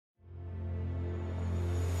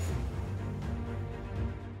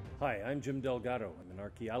Hi, I'm Jim Delgado. I'm an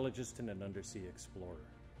archaeologist and an undersea explorer.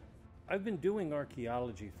 I've been doing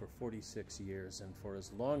archaeology for 46 years, and for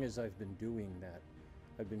as long as I've been doing that,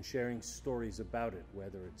 I've been sharing stories about it,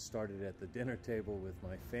 whether it started at the dinner table with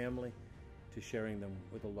my family to sharing them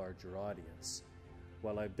with a larger audience.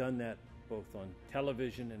 While I've done that both on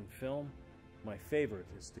television and film, my favorite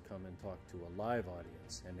is to come and talk to a live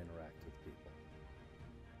audience and interact with people.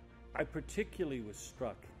 I particularly was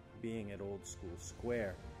struck, being at Old School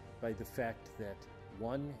Square, by the fact that,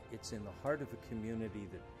 one, it's in the heart of a community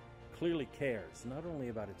that clearly cares not only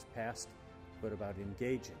about its past, but about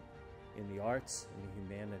engaging in the arts and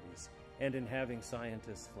the humanities, and in having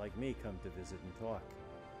scientists like me come to visit and talk.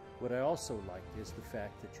 What I also like is the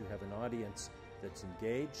fact that you have an audience that's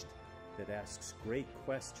engaged, that asks great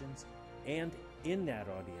questions, and in that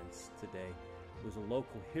audience today was a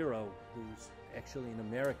local hero who's actually an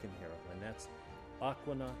American hero, and that's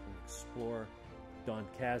aquanaut and explorer Don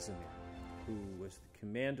Kasim, who was the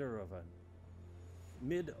commander of a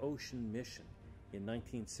mid-ocean mission in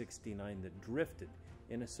 1969 that drifted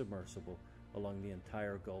in a submersible along the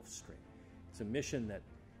entire Gulf Stream. It's a mission that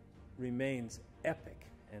remains epic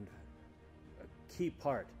and a key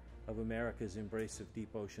part of America's embrace of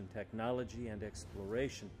deep ocean technology and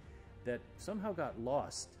exploration that somehow got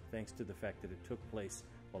lost thanks to the fact that it took place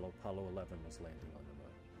while Apollo 11 was landing on the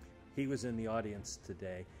moon. He was in the audience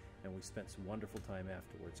today, and we spent some wonderful time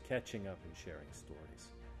afterwards catching up and sharing stories.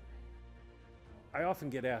 I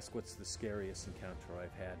often get asked what's the scariest encounter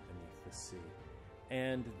I've had beneath the sea,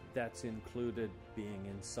 and that's included being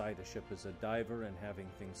inside a ship as a diver and having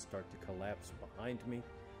things start to collapse behind me,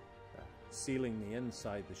 sealing me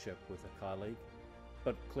inside the ship with a colleague,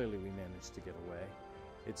 but clearly we managed to get away.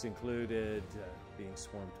 It's included being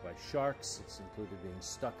swarmed by sharks. It's included being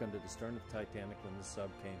stuck under the stern of Titanic when the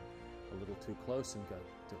sub came a little too close and got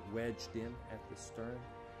wedged in at the stern.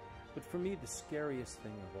 But for me, the scariest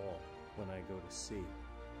thing of all when I go to sea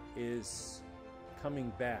is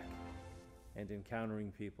coming back and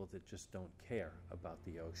encountering people that just don't care about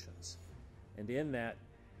the oceans. And in that,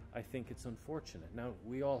 I think it's unfortunate. Now,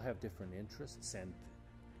 we all have different interests and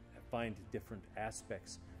find different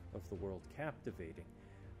aspects of the world captivating.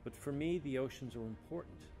 But for me, the oceans are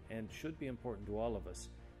important and should be important to all of us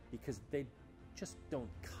because they just don't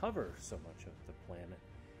cover so much of the planet.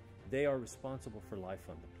 They are responsible for life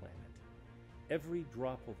on the planet. Every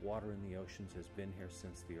drop of water in the oceans has been here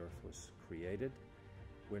since the Earth was created.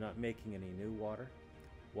 We're not making any new water.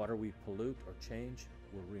 Water we pollute or change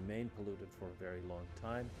will remain polluted for a very long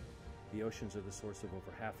time. The oceans are the source of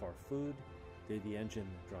over half our food. They're the engine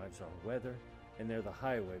that drives our weather, and they're the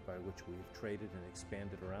highway by which we've traded and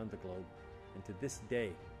expanded around the globe. And to this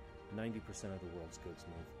day, 90% of the world's goods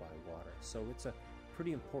move by water. So it's a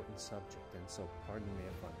pretty important subject, and so pardon me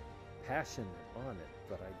if I'm passionate on it,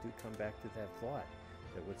 but I do come back to that thought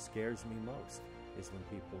that what scares me most is when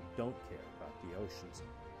people don't care about the oceans.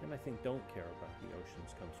 And I think don't care about the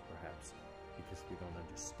oceans comes perhaps because we don't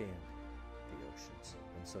understand the oceans.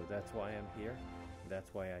 And so that's why I'm here.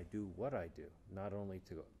 That's why I do what I do, not only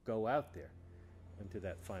to go out there into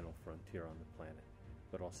that final frontier on the planet,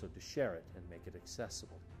 but also to share it and make it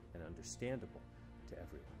accessible and understandable to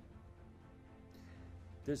everyone.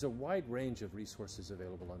 There's a wide range of resources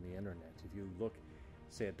available on the internet. If you look,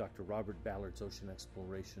 say, at Dr. Robert Ballard's Ocean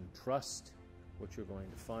Exploration Trust, what you're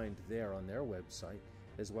going to find there on their website,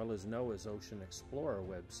 as well as NOAA's Ocean Explorer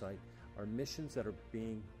website, are missions that are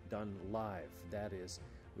being done live. That is,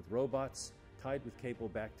 with robots tied with cable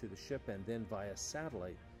back to the ship and then via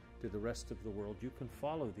satellite to the rest of the world. You can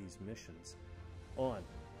follow these missions on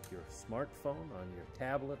your smartphone, on your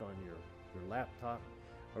tablet, on your laptop,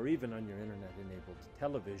 or even on your internet-enabled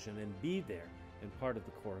television, and be there and part of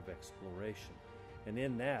the core of exploration. And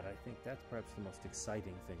in that, I think that's perhaps the most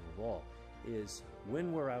exciting thing of all, is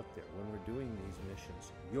when we're out there, when we're doing these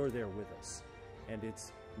missions, you're there with us. And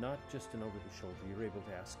it's not just an over-the-shoulder. You're able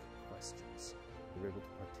to ask questions. You're able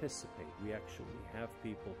to participate. We actually have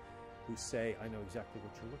people who say, I know exactly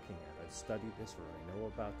what you're looking at. I've studied this, or I know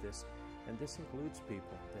about this. And this includes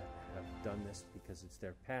people that have done this because it's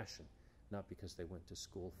their passion, not because they went to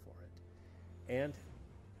school for it. And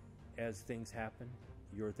as things happen,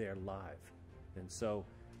 you're there live. And so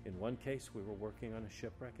in one case, we were working on a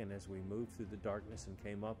shipwreck, and as we moved through the darkness and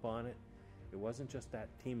came up on it, it wasn't just that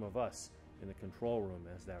team of us in the control room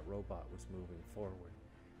as that robot was moving forward.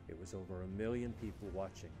 It was over 1 million people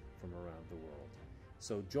watching from around the world.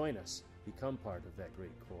 So join us, become part of that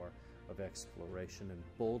great core of exploration, and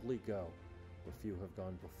boldly go where few have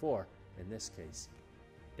gone before, in this case,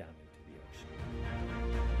 down into the ocean.